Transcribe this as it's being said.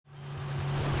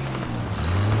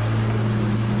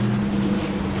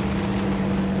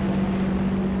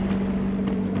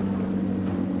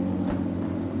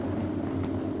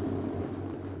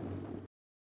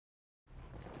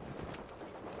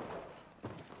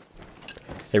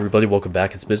Hey everybody, welcome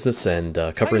back. It's Business, and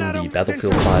covering the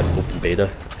Battlefield 5 open beta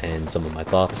and some of my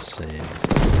thoughts and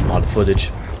a lot of footage,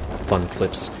 fun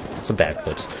clips, some bad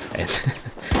clips, and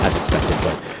as expected.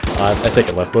 But I think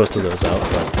I left most of those out,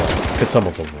 but because some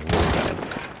of them were really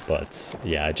bad. But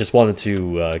yeah, I just wanted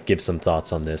to give some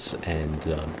thoughts on this and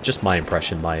just my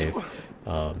impression,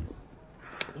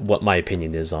 what my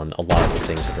opinion is on a lot of the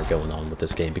things that are going on with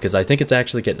this game, because I think it's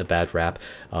actually getting a bad rap.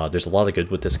 There's a lot of good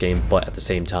with this game, but at the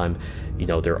same time, you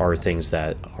know, there are things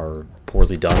that are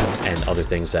poorly done and other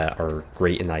things that are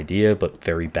great in idea but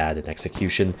very bad in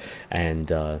execution,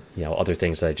 and you know, other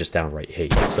things that I just downright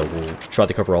hate. So we'll try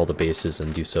to cover all the bases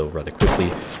and do so rather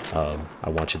quickly. I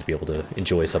want you to be able to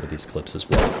enjoy some of these clips as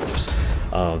well, of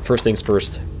course. First things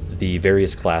first, the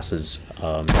various classes.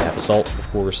 You have Assault, of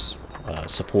course,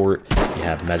 Support, you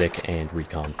have Medic, and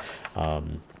Recon.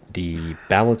 The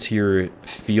balance here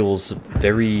feels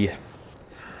very,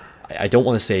 I don't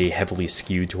want to say heavily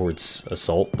skewed towards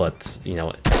Assault, but, you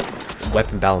know,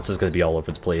 weapon balance is going to be all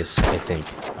over the place, I think,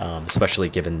 especially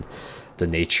given the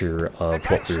nature of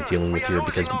what we're dealing with here,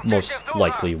 because most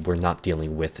likely we're not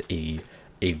dealing with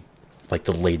like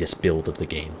the latest build of the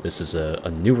game. This is a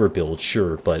newer build,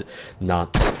 sure, but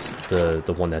not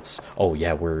the one that's, oh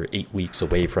yeah, we're 8 weeks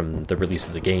away from the release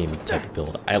of the game type of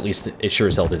build. At least it sure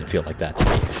as hell didn't feel like that to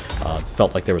me.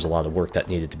 Felt like there was a lot of work that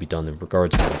needed to be done in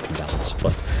regards to weapon balance,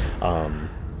 but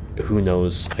who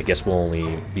knows? I guess we'll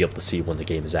only be able to see when the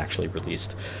game is actually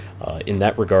released. In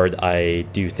that regard, I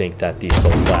do think that the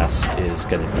Assault class is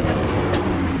going to be,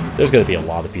 there's going to be a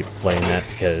lot of people playing that,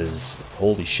 because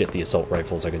holy shit, the assault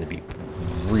rifles are going to be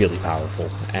really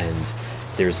powerful, and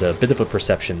there's a bit of a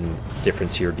perception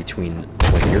difference here between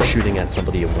when you're shooting at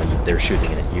somebody and when they're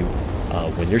shooting at you.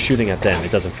 When you're shooting at them,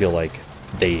 it doesn't feel like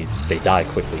they die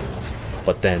quickly enough,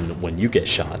 but then when you get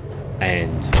shot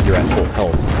and you're at full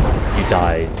health, you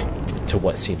die to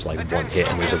what seems like one hit,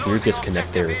 and there's a weird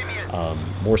disconnect there,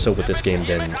 more so with this game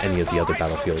than any of the other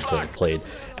Battlefields that I've played,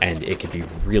 and it can be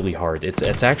really hard.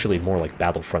 It's actually more like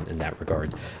Battlefront in that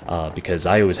regard, because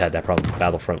I always had that problem with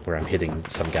Battlefront where I'm hitting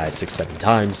some guy 6-7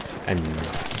 times, and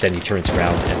then he turns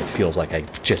around and it feels like I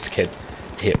just get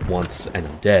hit once and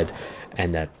I'm dead,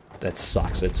 and that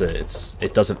sucks.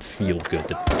 It doesn't feel good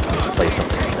to play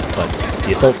something like that. But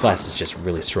the Assault class is just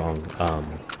really strong.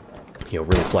 You know,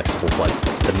 really flexible, but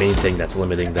the main thing that's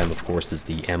limiting them, of course, is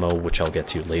the ammo, which I'll get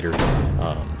to later.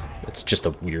 It's just a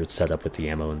weird setup with the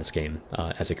ammo in this game,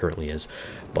 as it currently is,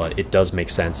 but it does make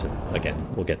sense, and again,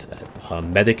 we'll get to that.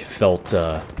 Medic felt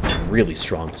really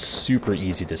strong, super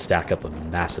easy to stack up a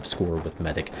massive score with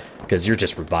Medic, because you're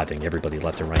just reviving everybody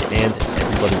left and right, and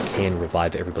everybody can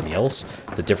revive everybody else.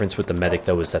 The difference with the Medic,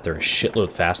 though, is that they're a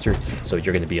shitload faster, so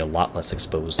you're going to be a lot less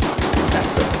exposed.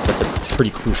 That's a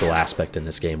pretty crucial aspect in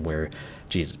this game, where,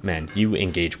 geez, man, you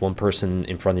engage one person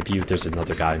in front of you, there's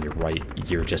another guy on your right,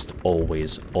 you're just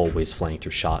always flanked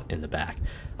or shot in the back.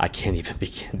 I can't even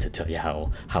begin to tell you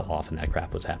how often that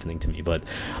crap was happening to me. But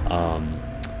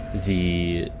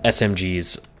the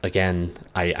SMGs, again,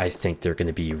 I think they're going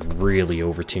to be really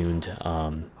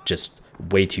overtuned, just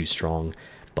way too strong.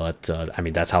 But I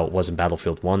mean, that's how it was in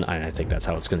Battlefield 1, and I think that's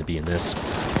how it's going to be in this.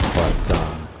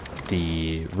 But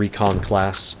the Recon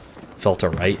class felt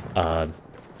alright.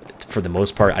 For the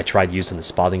most part, I tried using the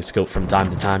spotting scope from time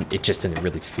to time. It just didn't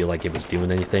really feel like it was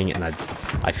doing anything, and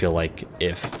I feel like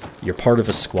if you're part of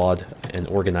a squad, an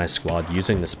organized squad,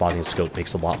 using the spotting scope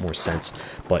makes a lot more sense.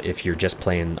 But if you're just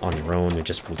playing on your own or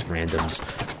just with randoms,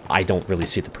 I don't really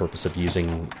see the purpose of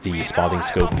using the spotting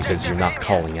scope, because you're not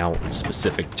calling out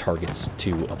specific targets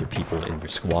to other people in your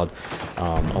squad,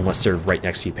 unless they're right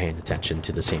next to you paying attention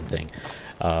to the same thing.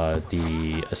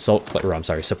 The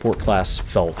support class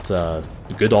felt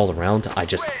good all around.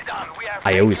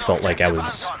 I always felt like I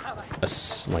was a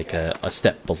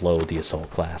step below the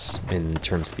assault class in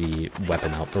terms of the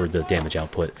weapon output or the damage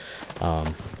output.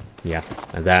 Yeah,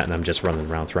 and I'm just running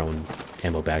around throwing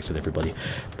ammo bags at everybody.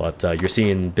 But you're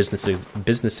seeing Business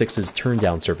 6's turn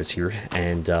down service here,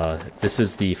 and this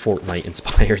is the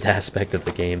Fortnite-inspired aspect of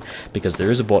the game, because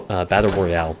there is a Battle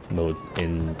Royale mode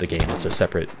in the game. It's a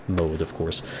separate mode, of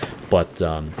course, but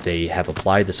they have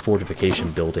applied this fortification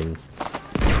building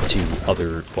to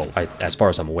other, well, as far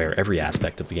as I'm aware, every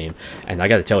aspect of the game. And I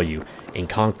gotta tell you, in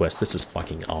Conquest, this is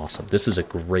fucking awesome. This is a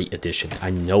great addition. I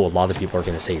know a lot of people are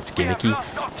gonna say it's gimmicky.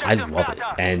 I love it,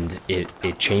 and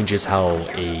it changes how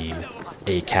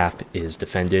a cap is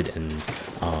defended, and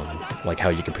like how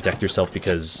you can protect yourself,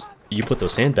 because you put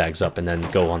those sandbags up and then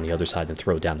go on the other side and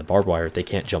throw down the barbed wire, they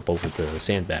can't jump over the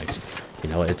sandbags. You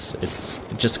know, it's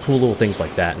just cool little things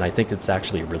like that, and I think it's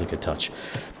actually a really good touch.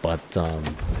 But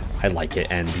I like it,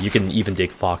 and you can even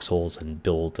dig foxholes and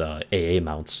build AA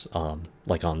mounts,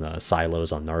 like on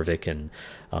silos on Narvik, and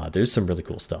there's some really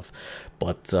cool stuff.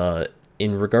 But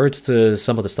in regards to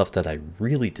some of the stuff that I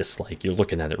really dislike, you're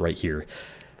looking at it right here.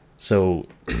 So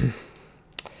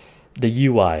the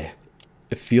UI,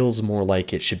 it feels more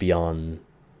like it should be on...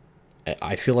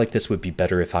 I feel like this would be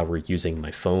better if I were using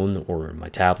my phone or my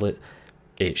tablet.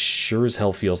 It sure as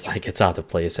hell feels like it's out of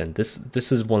place, and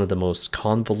this is one of the most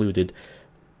convoluted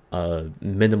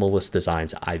minimalist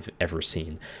designs I've ever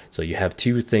seen. So you have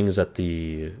two things at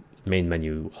the main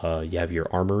menu. You have your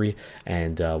armory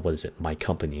and what is it, my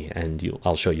company, and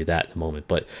I'll show you that in a moment.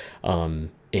 But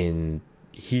in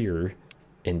here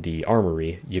in the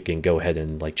armory, you can go ahead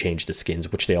and like change the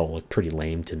skins, which they all look pretty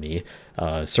lame to me.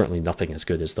 Certainly nothing as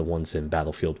good as the ones in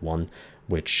Battlefield 1,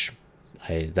 which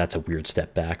that's a weird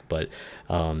step back. But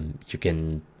you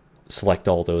can select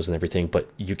all those and everything, but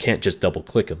you can't just double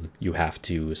click them. You have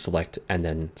to select and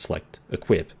then select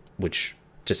equip, which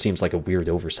just seems like a weird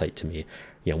oversight to me.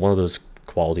 You know, one of those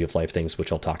quality of life things,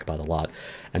 which I'll talk about a lot.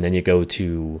 And then you go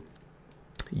to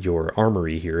your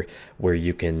armory here where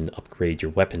you can upgrade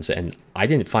your weapons, and I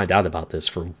didn't find out about this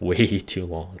for way too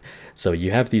long. So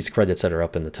you have these credits that are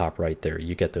up in the top right there.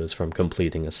 You get those from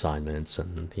completing assignments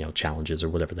and, you know, challenges or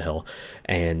whatever the hell.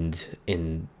 And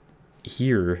in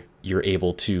here you're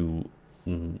able to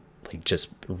like just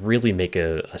really make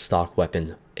a stock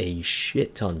weapon a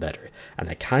shit ton better, and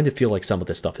I kind of feel like some of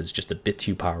this stuff is just a bit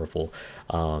too powerful.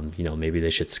 You know, maybe they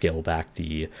should scale back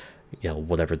the, you know,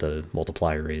 whatever the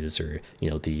multiplier is, or, you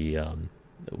know, the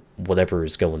whatever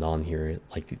is going on here,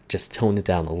 like just tone it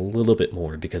down a little bit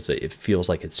more, because it feels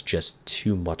like it's just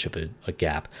too much of a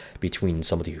gap between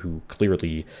somebody who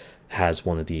clearly has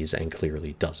one of these and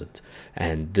clearly doesn't.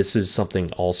 And this is something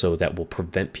also that will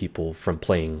prevent people from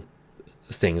playing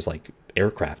things like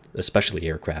aircraft, especially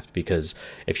aircraft, because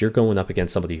if you're going up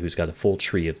against somebody who's got a full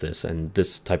tree of this, and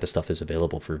this type of stuff is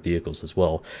available for vehicles as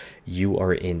well, you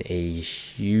are in a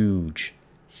huge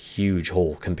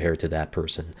hole compared to that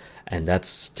person. And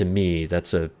that's, to me,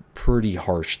 that's a pretty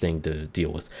harsh thing to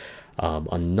deal with.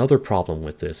 Another problem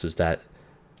with this is that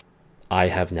I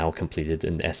have now completed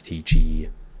an STG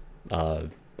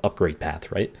upgrade path,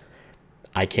 right?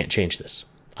 I can't change this.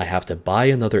 I have to buy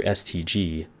another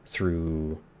STG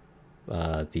through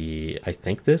I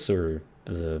think this, or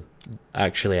the,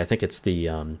 actually I think it's the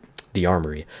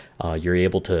armory. You're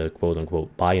able to quote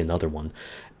unquote buy another one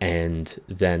and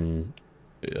then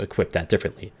equip that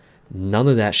differently. None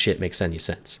of that shit makes any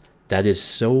sense. That is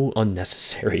so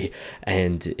unnecessary,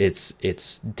 and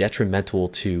it's detrimental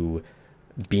to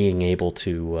being able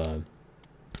to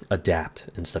adapt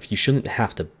and stuff. You shouldn't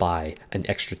have to buy an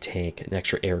extra tank, an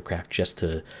extra aircraft, just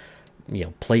to, you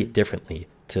know, play it differently,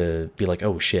 to be like,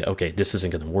 oh shit, okay, this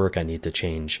isn't going to work, I need to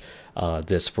change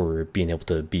this for being able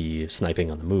to be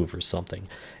sniping on the move or something.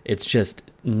 It's just,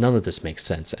 none of this makes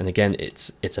sense. And again, it's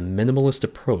a minimalist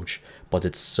approach, but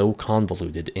it's so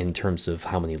convoluted in terms of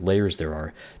how many layers there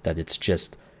are that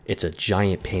it's a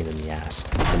giant pain in the ass.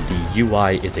 And the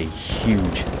UI is a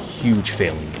huge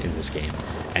failing in this game,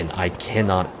 and I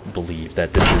cannot believe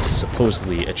that this is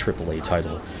supposedly a AAA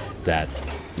title, that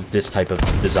this type of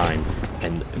design,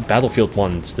 and Battlefield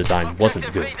 1's design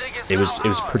wasn't good. It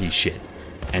was pretty shit,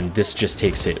 and this just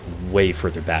takes it way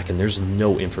further back, and there's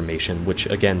no information, which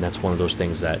again, that's one of those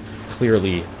things that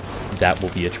clearly that will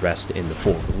be addressed in the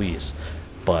full release.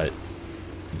 But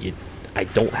I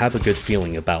don't have a good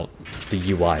feeling about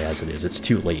the UI as it is. It's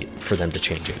too late for them to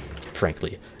change it,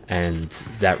 frankly, and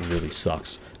that really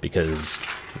sucks, because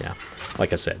yeah,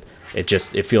 like I said,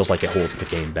 it feels like it holds the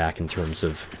game back in terms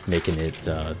of making it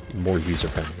more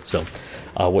user-friendly. So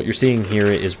what you're seeing here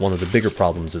is one of the bigger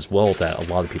problems as well that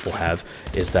a lot of people have,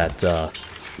 is that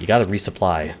you got to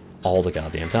resupply all the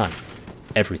goddamn time.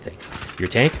 Everything. Your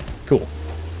tank? Cool.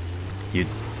 You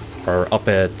are up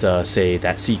at, say,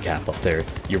 that C cap up there.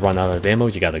 You run out of ammo,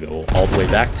 you got to go all the way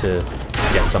back to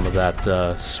get some of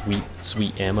that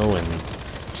sweet ammo and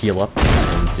heal up.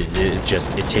 And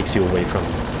it takes you away from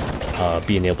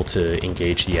being able to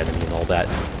engage the enemy and all that,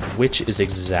 which is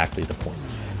exactly the point.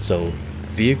 So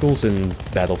vehicles in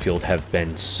Battlefield have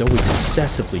been so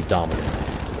excessively dominant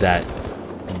that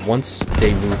once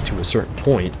they move to a certain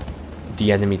point,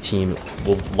 the enemy team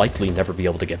will likely never be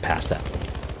able to get past that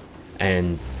point.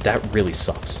 And that really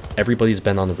sucks. Everybody's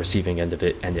been on the receiving end of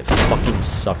it, and it fucking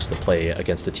sucks to play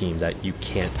against a team that you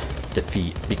can't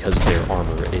defeat because their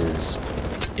armor is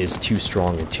is too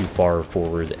strong and too far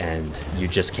forward, and you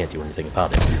just can't do anything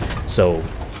about it. So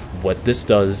what this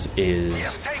does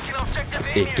is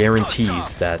it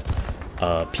guarantees that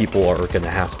people are going to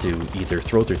have to either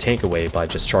throw their tank away by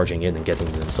just charging in and getting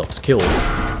themselves killed,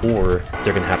 or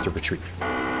they're going to have to retreat.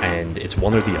 And it's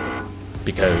one or the other,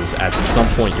 because at some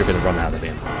point you're going to run out of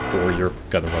ammo, or you're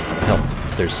going to run out of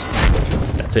health.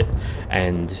 That's it.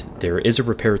 And there is a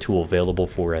repair tool available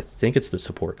for, I think it's the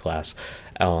support class.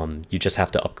 You just have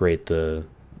to upgrade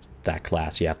that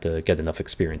class. You have to get enough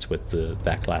experience with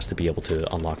that class to be able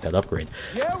to unlock that upgrade.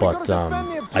 But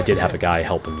I did have a guy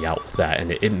helping me out with that,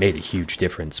 and it made a huge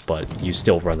difference, but you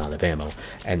still run out of ammo.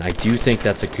 And I do think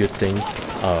that's a good thing,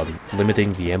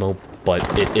 limiting the ammo, but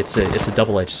it's a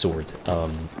double-edged sword.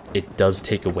 It does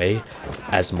take away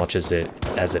as much as it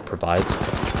provides,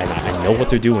 and I know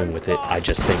what they're doing with it. I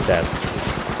just think that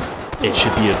it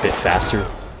should be a bit faster.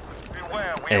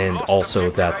 And also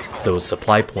that those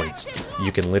supply points,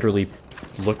 you can literally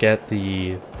look at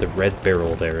the red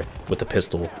barrel there with the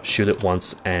pistol, shoot it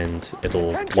once, and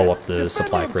it'll blow up the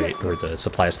supply crate or the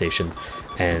supply station,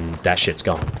 and that shit's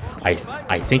gone. I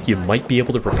think you might be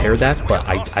able to repair that, but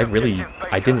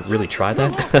I didn't really try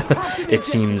that. It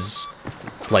seems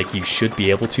like you should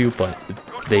be able to, but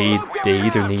they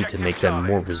either need to make them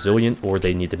more resilient or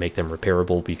they need to make them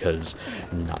repairable, because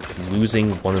not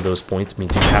losing one of those points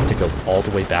means you have to go all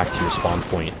the way back to your spawn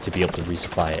point to be able to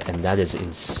resupply it, and that is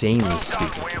insanely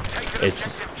stupid.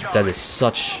 That is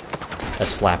such a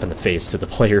slap in the face to the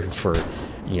player for,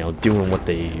 you know, doing what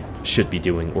they should be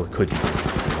doing or could be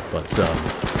doing. But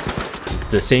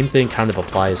the same thing kind of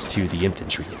applies to the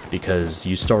infantry, because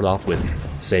you start off with,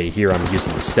 say here I'm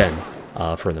using the Sten.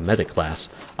 For the medic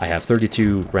class, I have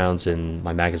 32 rounds in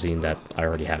my magazine that I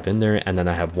already have in there, and then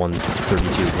I have one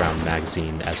 32 round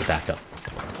magazine as a backup,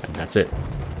 and that's it.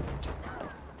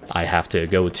 I have to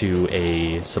go to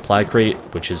a supply crate,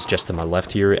 which is just to my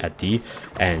left here at D,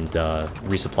 and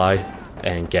resupply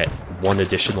and get one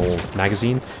additional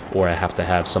magazine, or I have to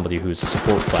have somebody who's a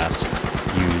support class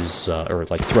use or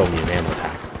like throw me an ammo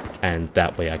pack, and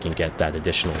that way I can get that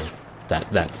additional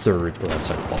that third, or I'm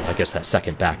sorry, well, I guess that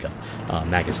second backup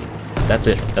magazine. That's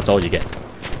it. That's all you get.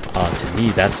 To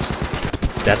me, that's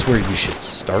where you should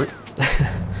start,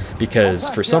 because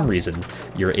for some reason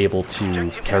you're able to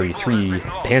carry 3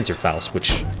 Panzerfaust,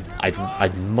 which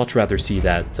I'd much rather see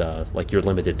that like you're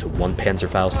limited to 1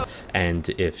 Panzerfaust, and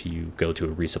if you go to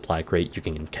a resupply crate, you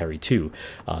can carry 2,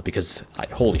 because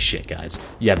holy shit, guys,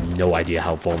 you have no idea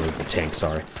how vulnerable tanks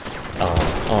are.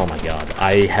 Oh my god,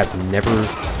 I have never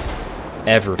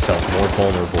ever felt more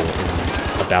vulnerable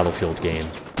in a Battlefield game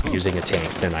using a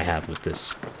tank than I have with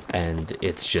this, and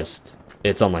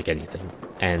it's unlike anything.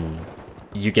 And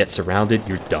you get surrounded,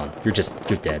 you're done. You're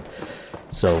dead.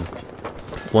 So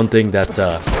one thing that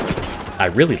I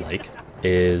really like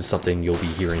is something you'll be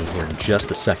hearing here in just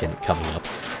a second coming up,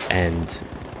 and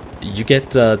you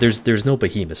get there's no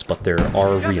behemoths, but there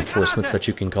are reinforcements that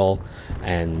you can call,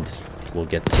 and we'll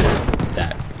get to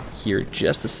that here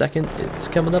just a second. It's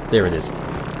coming up. There it is.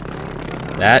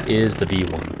 That is the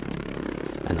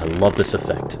V1, and I love this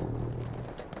effect.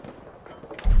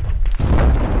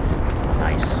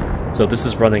 Nice. So this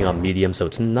is running on medium, so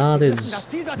it's not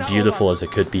as beautiful as it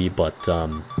could be, but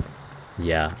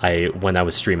yeah, when I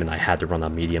was streaming I had to run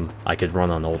on medium. I could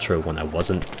run on ultra when I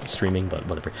wasn't streaming, but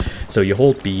whatever. So you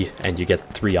hold B and you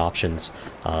get 3 options.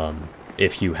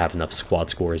 If you have enough squad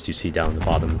scores, you see down the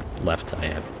bottom left, I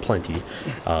have plenty.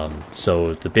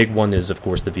 So the big one is, of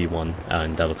course, the V1,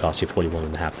 and that'll cost you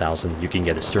 41,500. You can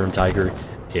get a Sturm Tiger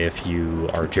if you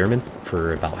are German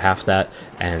for about half that,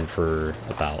 and for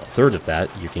about a third of that,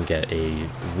 you can get a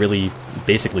really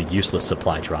basically useless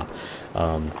supply drop.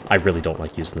 I really don't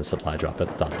like using the supply drop. I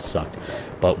thought it sucked.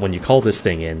 But when you call this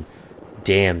thing in,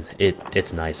 damn,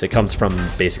 it's nice. It comes from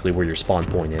basically where your spawn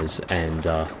point is, and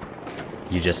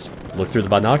you just look through the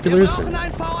binoculars and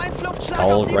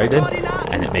call it right in,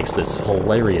 and it makes this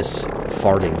hilarious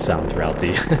farting sound throughout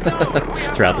the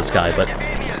throughout the sky. But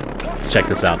check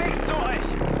this out: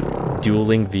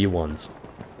 dueling V1s.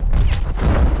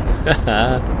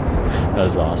 That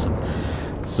was awesome.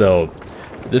 So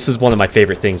this is one of my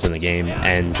favorite things in the game,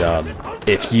 and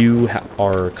if you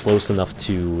are close enough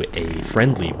to a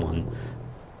friendly one,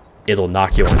 it'll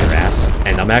knock you on your ass.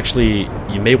 And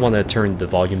you may want to turn the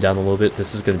volume down a little bit.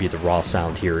 This is going to be the raw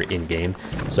sound here in game,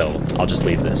 so I'll just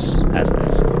leave this as it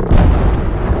is.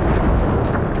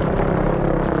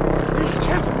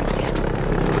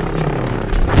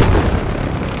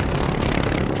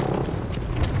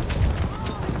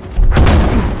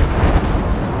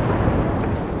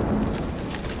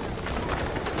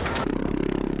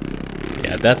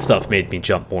 Yeah, that stuff made me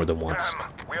jump more than once.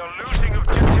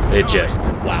 it just,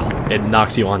 wow, it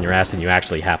knocks you on your ass and you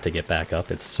actually have to get back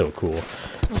up. It's so cool.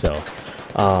 So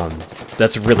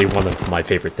that's really one of my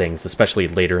favorite things, especially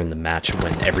later in the match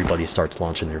when everybody starts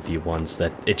launching their V1s,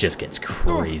 that it just gets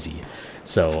crazy.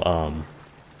 So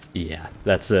yeah,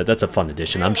 that's a fun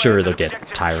addition. I'm sure they'll get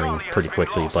tiring pretty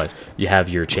quickly, but you have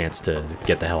your chance to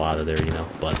get the hell out of there, you know.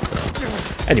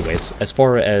 But anyways, as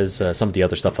far as some of the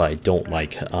other stuff I don't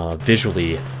like,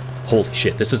 visually, holy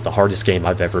shit, this is the hardest game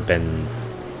I've ever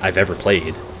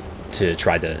played to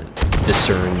try to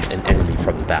discern an enemy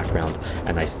from the background,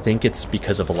 and I think it's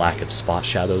because of a lack of spot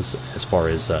shadows as far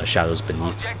as shadows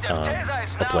beneath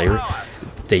a player.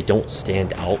 They don't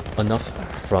stand out enough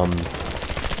from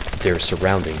their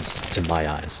surroundings to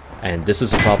my eyes, and this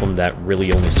is a problem that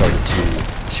really only started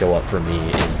to show up for me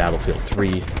in Battlefield 3,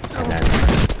 and then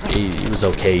it was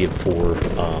okay for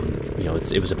you know,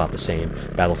 it was about the same.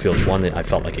 Battlefield 1, I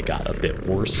felt like it got a bit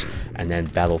worse, and then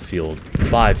Battlefield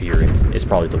 5 here is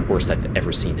probably the worst I've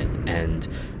ever seen it. And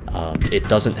it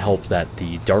doesn't help that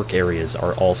the dark areas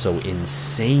are also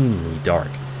insanely dark.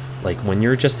 Like when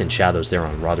you're just in shadows there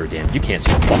on Rotterdam, you can't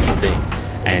see a fucking thing.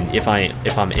 And if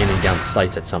I'm aiming down the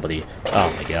sights at somebody,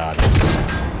 oh my god,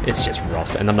 it's just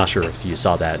rough. And I'm not sure if you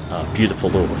saw that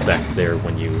beautiful little effect there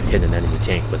when you hit an enemy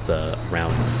tank with a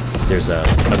round. There's a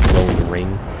glowing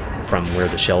ring from where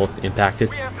the shell impacted.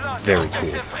 Very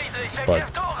cool. But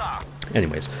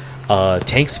anyways,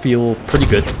 tanks feel pretty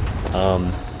good.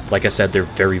 Like I said, they're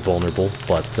very vulnerable,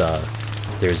 but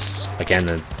there's, again,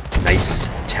 a nice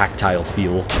tactile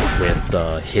feel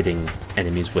with hitting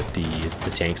enemies with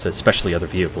the tanks, especially other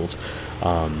vehicles.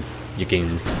 You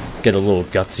can get a little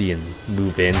gutsy and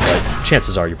move in, but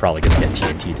chances are you're probably going to get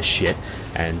TNT to shit,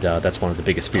 and that's one of the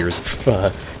biggest fears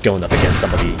of going up against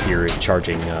somebody here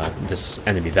charging this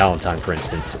enemy Valentine, for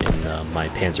instance, in my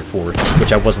Panzer IV,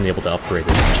 which I wasn't able to upgrade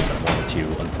as much as I wanted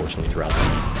to, unfortunately, throughout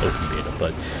the open beta,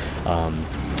 but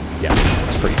yeah,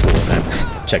 it's pretty cool.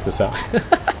 And check this out.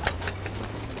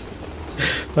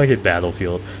 Fucking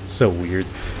Battlefield, so weird.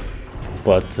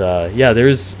 But yeah,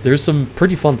 there's some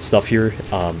pretty fun stuff here.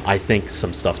 I think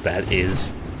some stuff that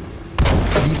is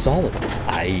pretty solid.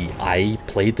 I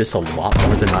played this a lot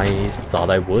more than I thought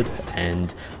I would,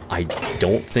 and I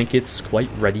don't think it's quite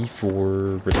ready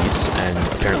for release, and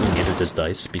apparently neither does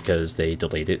DICE because they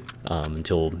delayed it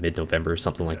until mid-November or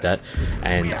something like that.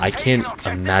 And I can't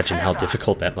imagine how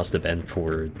difficult that must have been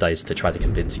for DICE to try to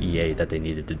convince EA that they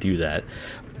needed to do that.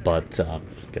 But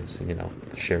because, you know,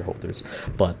 shareholders.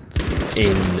 But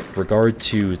in regard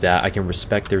to that, I can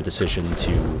respect their decision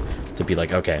to be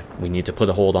like, okay, we need to put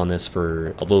a hold on this for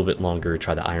a little bit longer,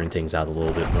 try to iron things out a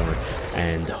little bit more,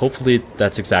 and hopefully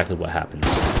that's exactly what happens.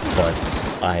 But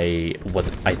what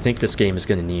I think this game is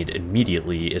going to need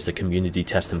immediately is the community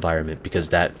test environment, because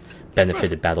that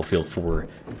benefited Battlefield 4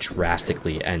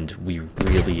 drastically, and we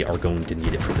really are going to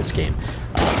need it for this game.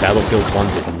 Battlefield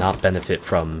 1 did not benefit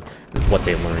from what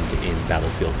they learned in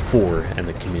Battlefield 4 and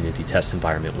the community test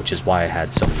environment, which is why I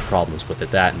had so many problems with it.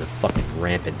 That and the fucking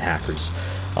rampant hackers.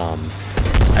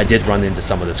 I did run into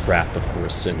some of this crap, of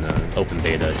course, in the open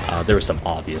beta. There was some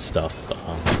obvious stuff,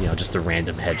 you know, just the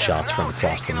random headshots from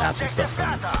across the map and stuff from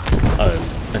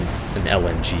an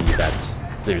LMG that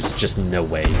there's just no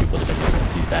way you would have been able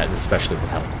to do that, especially with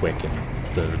how quick and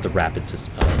the rapid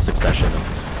succession of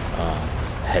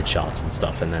headshots and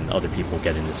stuff, and then other people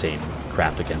getting the same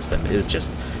crap against them. It's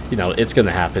just, you know, it's going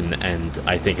to happen, and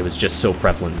I think it was just so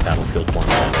prevalent in Battlefield 1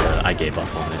 that I gave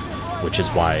up on it, which is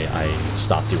why I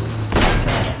stopped doing content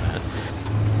on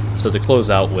that. So to close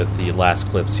out with the last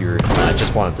clips here, I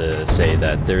just wanted to say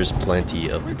that there's plenty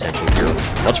of potential here,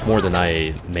 much more than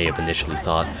I may have initially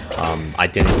thought. I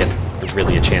didn't get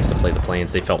really a chance to play the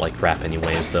planes. They felt like crap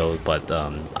anyways, though, but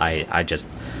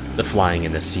the flying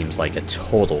in this seems like a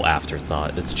total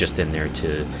afterthought. It's just in there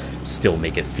to still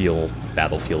make it feel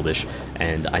Battlefield-ish,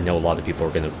 and I know a lot of people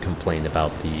are going to complain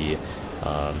about the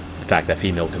fact that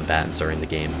female combatants are in the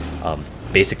game.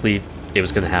 Basically, it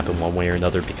was going to happen one way or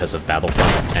another because of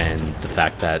Battlefront and the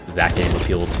fact that that game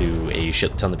appealed to a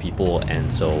shit ton of people,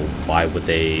 and so why would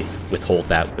they withhold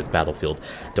that with Battlefield?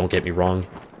 Don't get me wrong,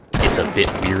 it's a bit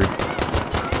weird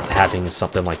having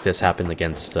something like this happen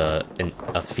against a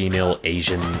female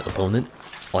Asian opponent.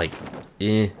 Like,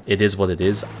 it is what it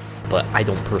is, but I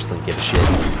don't personally give a shit,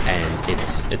 and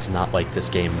it's not like this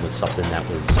game was something that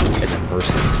was an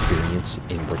immersive experience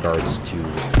in regards to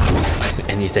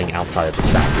anything outside of the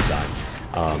sound design.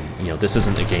 You know, this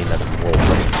isn't a game that's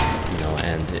role-playing, you know,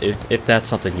 and if that's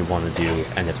something you want to do,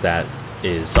 and if that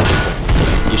is subsequently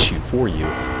an issue for you,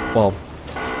 well,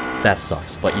 that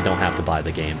sucks, but you don't have to buy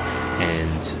the game,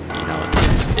 and, you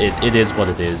know, it is what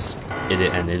it is,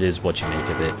 and it is what you make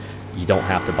of it. you don't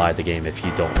have to buy the game if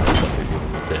you don't like what they're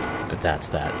doing with it. That's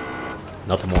that.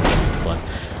 Nothing more, but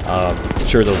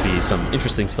sure there'll be some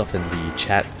interesting stuff in the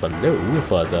chat below,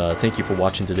 but thank you for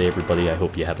watching today, everybody. I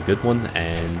hope you have a good one,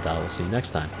 and I will see you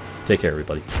next time. Take care,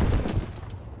 everybody.